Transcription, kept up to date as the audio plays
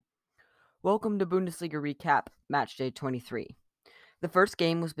Welcome to Bundesliga Recap Match Day 23. The first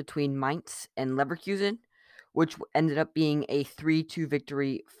game was between Mainz and Leverkusen, which ended up being a 3-2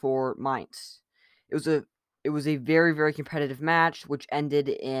 victory for Mainz. It was a very competitive match which ended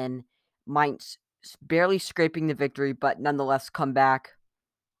in Mainz barely scraping the victory but nonetheless come back.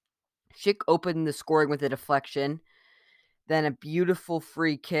 Schick opened the scoring with a deflection, then a beautiful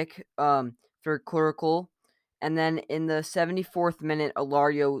free kick for Clerical. And then in the 74th minute,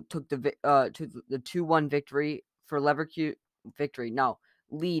 Alario took the 2-1 victory for lead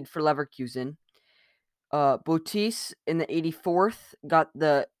for Leverkusen. Botis in the 84th got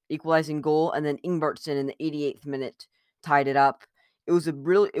the equalizing goal, and then Ingvartsen in the 88th minute tied it up. It was a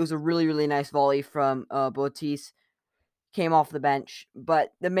really nice volley from Botis. Came off the bench,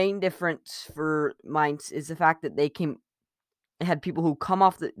 but the main difference for Mainz is the fact that they had people who come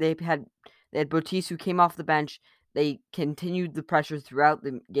off they had Botis who came off the bench. They continued the pressure throughout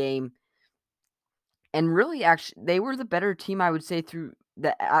the game, and really, actually, they were the better team. I would say through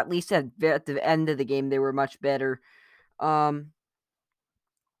at least at the end of the game, they were much better. Um,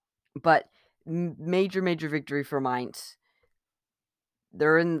 but major victory for Mainz.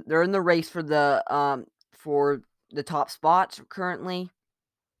 They're in the race for the top spots currently.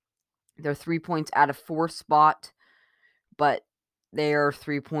 They're 3 points out of 4th spot, but they are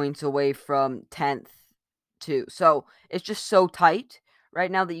 3 points away from 10th too. So it's just so tight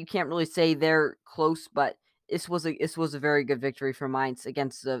right now that you can't really say they're close, but this was a very good victory for Mainz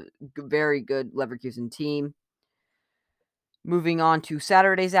against a very good Leverkusen team. Moving on to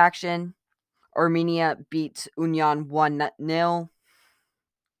Saturday's action, Arminia beats Union 1-0.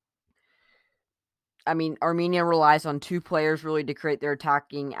 I mean, Arminia relies on two players really to create their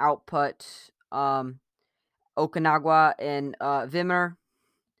attacking output, Okanagwa and Wimmer.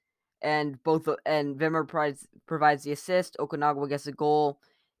 And Wimmer provides the assist. Okanagwa gets a goal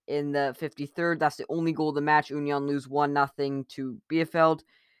in the 53rd. That's the only goal of the match. Union lose 1-0 to Bielefeld.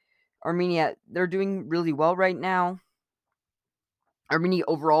 Arminia, they're doing really well right now. Arminia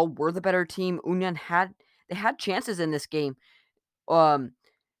overall were the better team. Union had chances in this game. Taiwan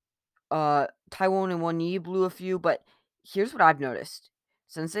and Wanye blew a few, but here's what I've noticed.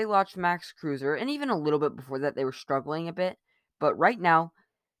 Since they launched Max Cruiser, and even a little bit before that, they were struggling a bit. But right now,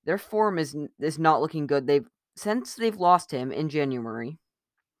 their form is not looking good. Since they've lost him in January,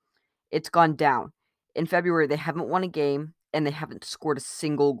 it's gone down. In February, they haven't won a game, and they haven't scored a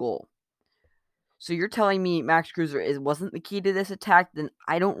single goal. So you're telling me Max Cruiser wasn't the key to this attack? Then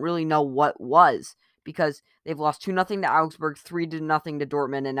I don't really know what was, because they've lost 2-0 to Augsburg, 3-0 to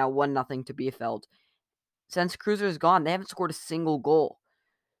Dortmund, and now 1-0 to Bielefeld. Since Cruiser is gone, they haven't scored a single goal.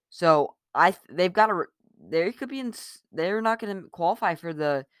 So they've got to. They could be in. They're not going to qualify for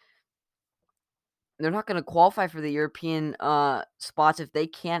the. They're not going to qualify for the European spots if they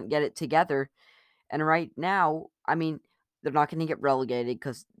can't get it together. And right now, I mean, they're not going to get relegated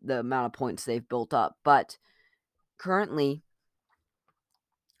because the amount of points they've built up. But currently,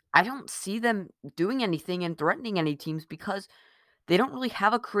 I don't see them doing anything and threatening any teams because they don't really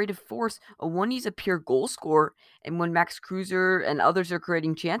have a creative force. Owoni's a pure goal scorer, and when Max Cruiser and others are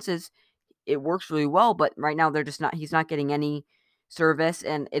creating chances, it works really well. But right now, they're just not. He's not getting any service,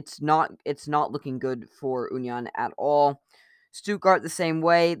 and it's not looking good for Union at all. Stuttgart the same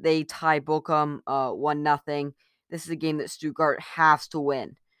way. They tie Bochum 1-0. This is a game that Stuttgart has to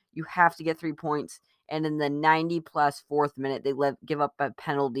win. You have to get 3 points. And in the 90 plus 4th minute, they give up a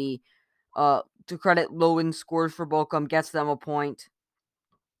penalty. To credit, Lowen scores for Bochum, gets them a point.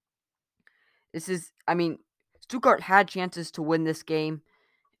 Stuttgart had chances to win this game,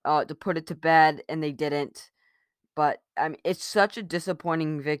 to put it to bed, and they didn't. But it's such a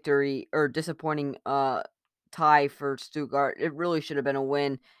disappointing victory or disappointing tie for Stuttgart. It really should have been a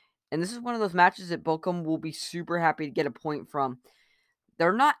win. And this is one of those matches that Bochum will be super happy to get a point from.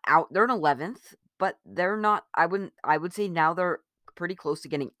 They're not out. They're in 11th, but they're not. I would say now they're pretty close to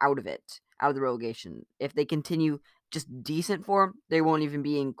getting out of the relegation. If they continue just decent form, they won't even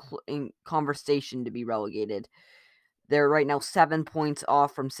be in conversation to be relegated. They're right now 7 points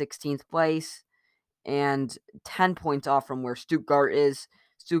off from 16th place and 10 points off from where Stuttgart is.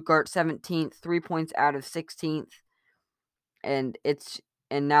 Stuttgart 17th, 3 points out of 16th, and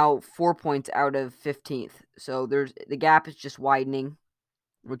now 4 points out of 15th. So the gap is just widening,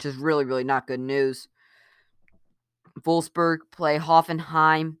 which is really not good news. Wolfsburg play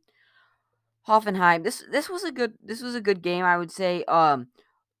Hoffenheim. This was a good game, I would say.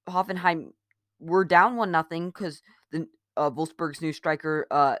 Hoffenheim were down 1-0 because the Wolfsburg's new striker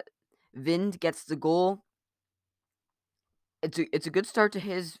Wind gets the goal. It's a good start to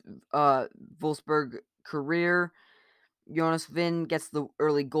his Wolfsburg career. Jonas Vind gets the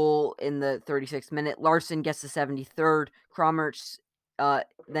early goal in the 36th minute. Larson gets the 73rd. Kramaric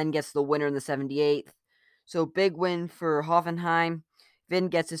then gets the winner in the 78th. So big win for Hoffenheim.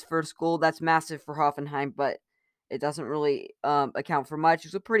 Vind gets his first goal. That's massive for Hoffenheim, but it doesn't really account for much. It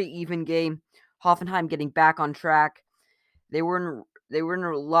was a pretty even game. Hoffenheim getting back on track. They were in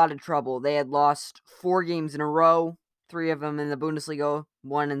a lot of trouble. They had lost 4 games in a row, 3 of them in the Bundesliga,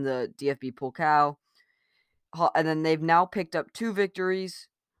 1 in the DFB Pokal. And then they've now picked up 2 victories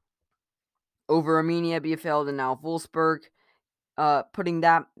over Arminia Bielefeld and now Wolfsburg, putting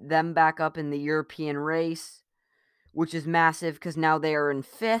them back up in the European race, which is massive because now they are in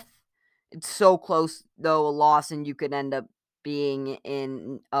 5th. It's so close, though, a loss, and you could end up being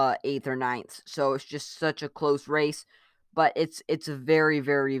in 8th or 9th. So it's just such a close race. But it's a very,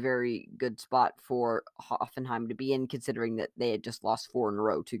 very, very good spot for Hoffenheim to be in, considering that they had just lost 4 in a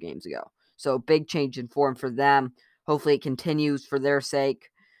row 2 games ago. So big change in form for them. Hopefully it continues for their sake.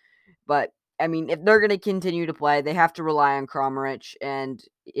 But, I mean, if they're going to continue to play, they have to rely on Kramaric. And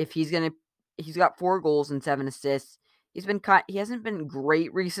if he's got 4 goals and 7 assists. He hasn't been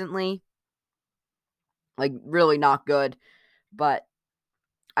great recently. Like, really not good. But,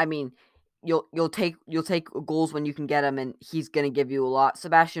 I mean, you'll take goals when you can get them, and he's going to give you a lot.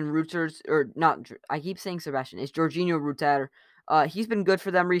 Sebastian Reuters, or not, I keep saying Sebastian, it's Jorginho Reuter. He's been good for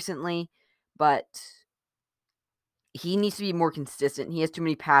them recently, but he needs to be more consistent. He has too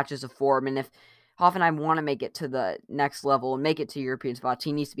many patches of form, and if Hoffenheim want to make it to the next level and make it to European spots,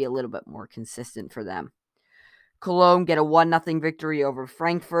 he needs to be a little bit more consistent for them. Cologne get a 1-0 victory over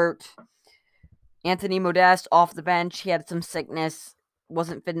Frankfurt. Anthony Modeste off the bench. He had some sickness.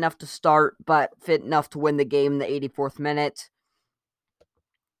 Wasn't fit enough to start, but fit enough to win the game in the 84th minute.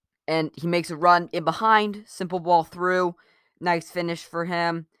 And he makes a run in behind. Simple ball through. Nice finish for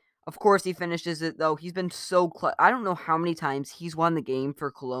him. Of course, he finishes it, though. He's been so close. I don't know how many times he's won the game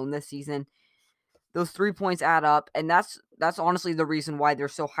for Cologne this season. Those 3 points add up, and that's honestly the reason why they're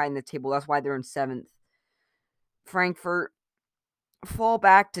so high in the table. That's why they're in 7th. Frankfurt fall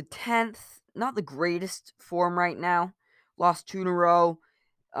back to 10th. Not the greatest form right now. Lost 2 in a row.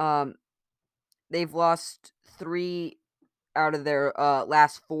 They've lost 3 out of their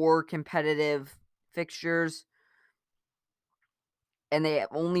last 4 competitive fixtures. And they have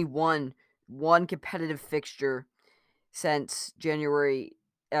only won 1 competitive fixture since January,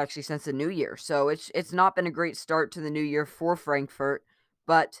 actually since the new year. So it's not been a great start to the new year for Frankfurt,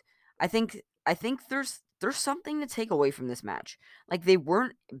 but I think there's something to take away from this match. Like, they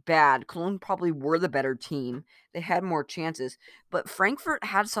weren't bad. Cologne probably were the better team. They had more chances, but Frankfurt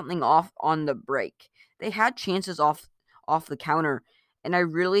had something off on the break. They had chances off the counter, and I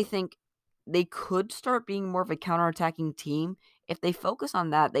really think they could start being more of a counterattacking team. If they focus on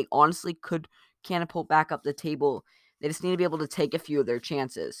that, they honestly could catapult back up the table. They just need to be able to take a few of their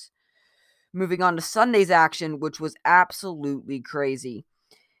chances. Moving on to Sunday's action, which was absolutely crazy.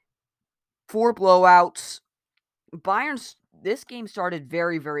 4 blowouts. This game started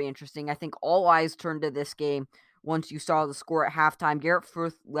very, very interesting. I think all eyes turned to this game once you saw the score at halftime. Garrett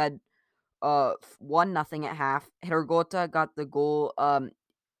Fürth led 1-0 at half. Hergota got the goal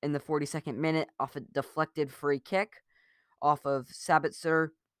in the 42nd minute off a deflected free kick off of Sabitzer.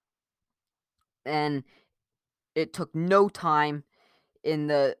 And it took no time in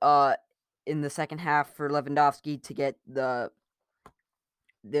the second half for Lewandowski to get the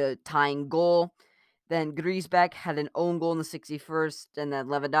tying goal. Then Griesbeck had an own goal in the 61st, and then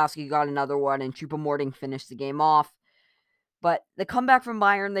Lewandowski got another one, and Choupo-Moting finished the game off. But the comeback from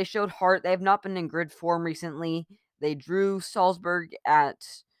Bayern, they showed heart. They have not been in good form recently. They drew Salzburg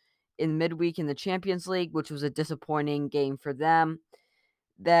in midweek in the Champions League, which was a disappointing game for them.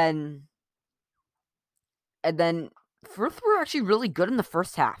 And then Fürth were actually really good in the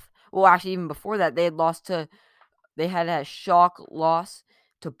first half. Well, actually, even before that, they had a shock loss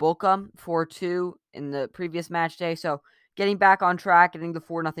to Bochum 4-2 in the previous match day. So getting back on track, getting the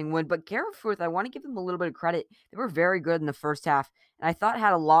 4-0 win. But Garrett Fürth, I want to give them a little bit of credit. They were very good in the first half, and I thought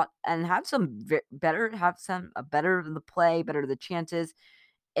had a lot and had some better of the play, better the chances,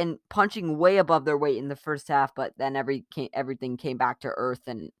 and punching way above their weight in the first half. But then everything came back to earth,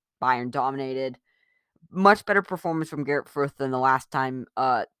 and Bayern dominated. Much better performance from Garrett Fürth than the last time.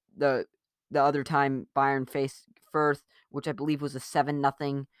 The other time Bayern faced Fürth, which I believe was a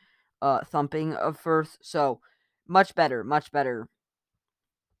 7-0 thumping of Fürth. So much better, much better.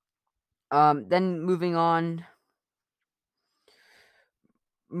 Then moving on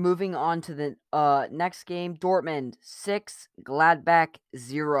to the next game, Dortmund 6, Gladbach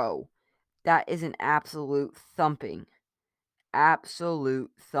 0. That is an absolute thumping.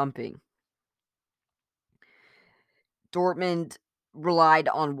 Absolute thumping. Dortmund relied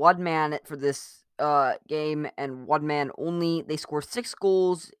on one man for this game and one man only. They scored 6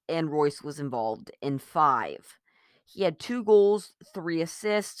 goals, and Royce was involved in 5. He had 2 goals, 3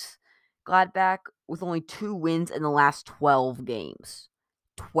 assists. Gladbach with only 2 wins in the last 12 games.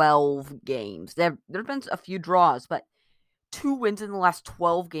 12 games. There have been a few draws, but 2 wins in the last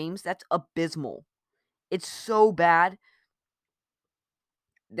 12 games, that's abysmal. It's so bad.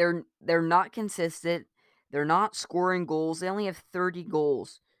 They're not consistent. They're not scoring goals. They only have 30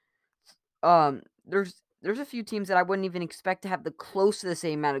 goals. There's a few teams that I wouldn't even expect to have the close to the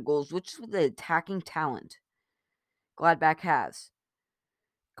same amount of goals, which is what the attacking talent Gladbach has.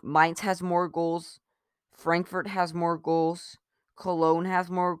 Mainz has more goals. Frankfurt has more goals. Cologne has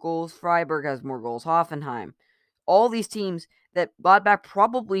more goals. Freiburg has more goals. Hoffenheim. All these teams that Gladbach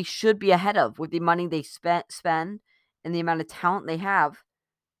probably should be ahead of with the money they spend and the amount of talent they have.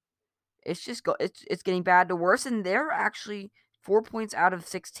 It's just it's getting bad to worse, and they're actually 4 points out of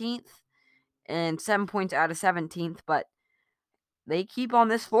 16th and 7 points out of 17th, but they keep on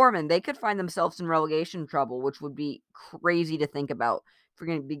this form, and they could find themselves in relegation trouble, which would be crazy to think about for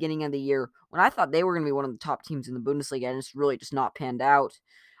the beginning of the year, when I thought they were going to be one of the top teams in the Bundesliga, and it's really just not panned out.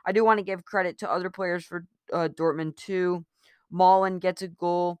 I do want to give credit to other players for Dortmund, too. Malen gets a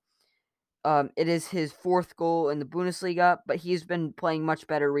goal. It is his 4th goal in the Bundesliga, but he's been playing much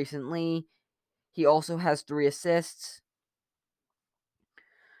better recently. He also has 3 assists.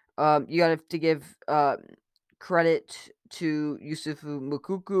 You have to give credit to Yusufu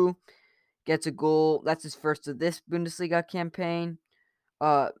Mukuku. Gets a goal. That's his first of this Bundesliga campaign.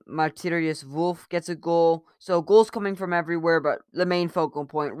 Matthias Wolf gets a goal. So goals coming from everywhere, but the main focal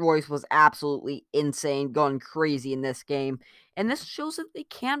point, Royce, was absolutely insane, going crazy in this game. And this shows that they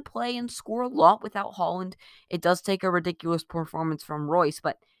can play and score a lot without Haaland. It does take a ridiculous performance from Royce,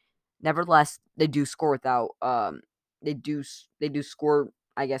 but nevertheless, they do score without they do score,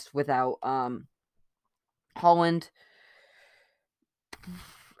 I guess, without Haaland.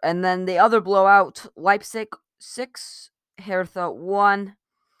 And then the other blowout, Leipzig 6, Hertha 1.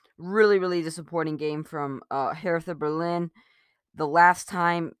 Really, really disappointing game from Hertha Berlin. The last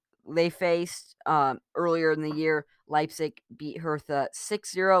time they faced earlier in the year, Leipzig beat Hertha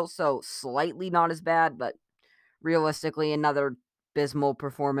 6-0, so slightly not as bad, but realistically another abysmal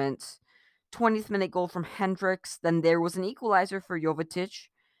performance. 20th minute goal from Hendricks. Then there was an equalizer for Jovetic.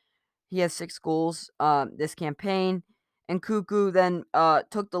 He has 6 goals this campaign. And Cuckoo then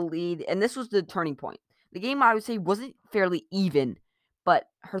took the lead, and this was the turning point. The game, I would say, wasn't fairly even, but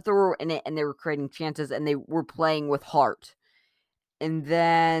Hertha were in it, and they were creating chances, and they were playing with heart. And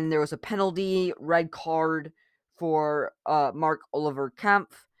then there was a penalty, red card for Marc-Oliver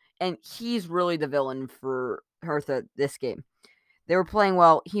Kempf, and he's really the villain for Hertha this game. They were playing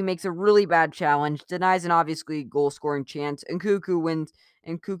well. He makes a really bad challenge, denies an obviously goal-scoring chance, and Cuckoo wins,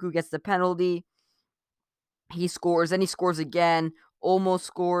 and Cuckoo gets the penalty. He scores, and he scores again. Almost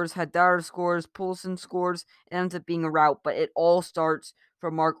scores, Hadar scores, Poulsen scores. It ends up being a rout, but it all starts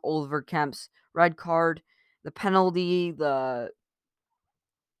from Marc-Oliver Kempf's red card, the penalty, the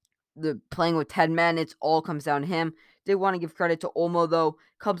playing with 10 men. It all comes down to him. Did want to give credit to Olmo, though.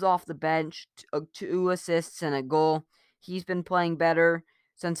 Comes off the bench, 2 assists and a goal. He's been playing better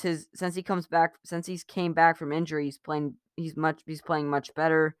since he comes back. Since he's came back from injury, he's playing much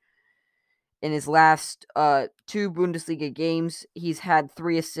better. In his last 2 Bundesliga games, he's had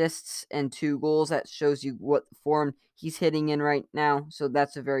 3 assists and 2 goals. That shows you what form he's hitting in right now. So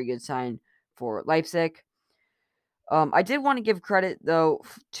that's a very good sign for Leipzig. I did want to give credit, though,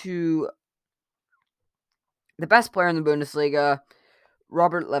 to the best player in the Bundesliga,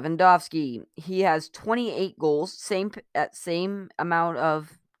 Robert Lewandowski. He has 28 goals, same amount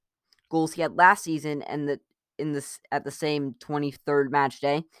of goals he had last season, and at the same 23rd match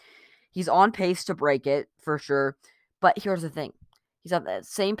day. He's on pace to break it, for sure. But here's the thing. He's at the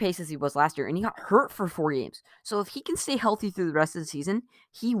same pace as he was last year, and he got hurt for 4 games. So if he can stay healthy through the rest of the season,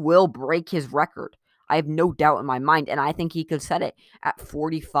 he will break his record. I have no doubt in my mind, and I think he could set it at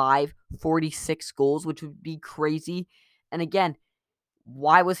 45, 46 goals, which would be crazy. And again,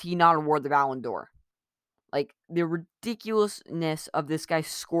 why was he not awarded the Ballon d'Or? Like, the ridiculousness of this guy's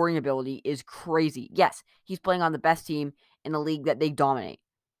scoring ability is crazy. Yes, he's playing on the best team in a league that they dominate.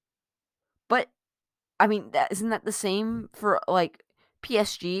 But, I mean, isn't that the same for, like,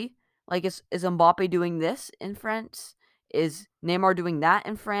 PSG? Like, is Mbappe doing this in France? Is Neymar doing that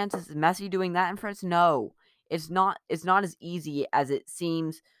in France? Is Messi doing that in France? No. It's not as easy as it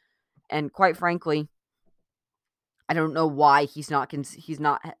seems. And quite frankly, I don't know why he's not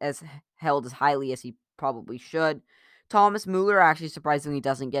as held as highly as he probably should. Thomas Muller actually surprisingly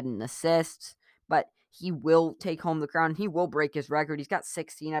doesn't get an assist, but he will take home the crown. He will break his record. He's got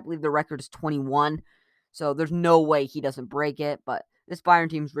 16. I believe the record is 21. So there's no way he doesn't break it. But this Bayern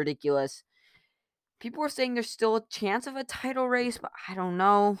team's ridiculous. People are saying there's still a chance of a title race, but I don't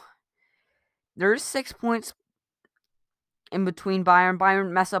know. There's 6 points in between Bayern.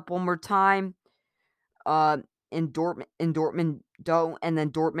 Bayern mess up one more time. In Dortmund don't, and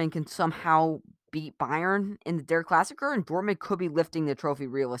then Dortmund can somehow beat Bayern in the Der Klassiker, and Dortmund could be lifting the trophy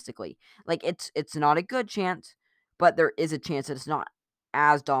realistically. Like, it's not a good chance, but there is a chance that it's not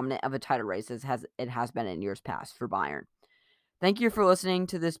as dominant of a title race as it has been in years past for Bayern. Thank you for listening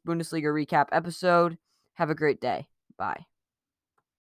to this Bundesliga recap episode. Have a great day. Bye.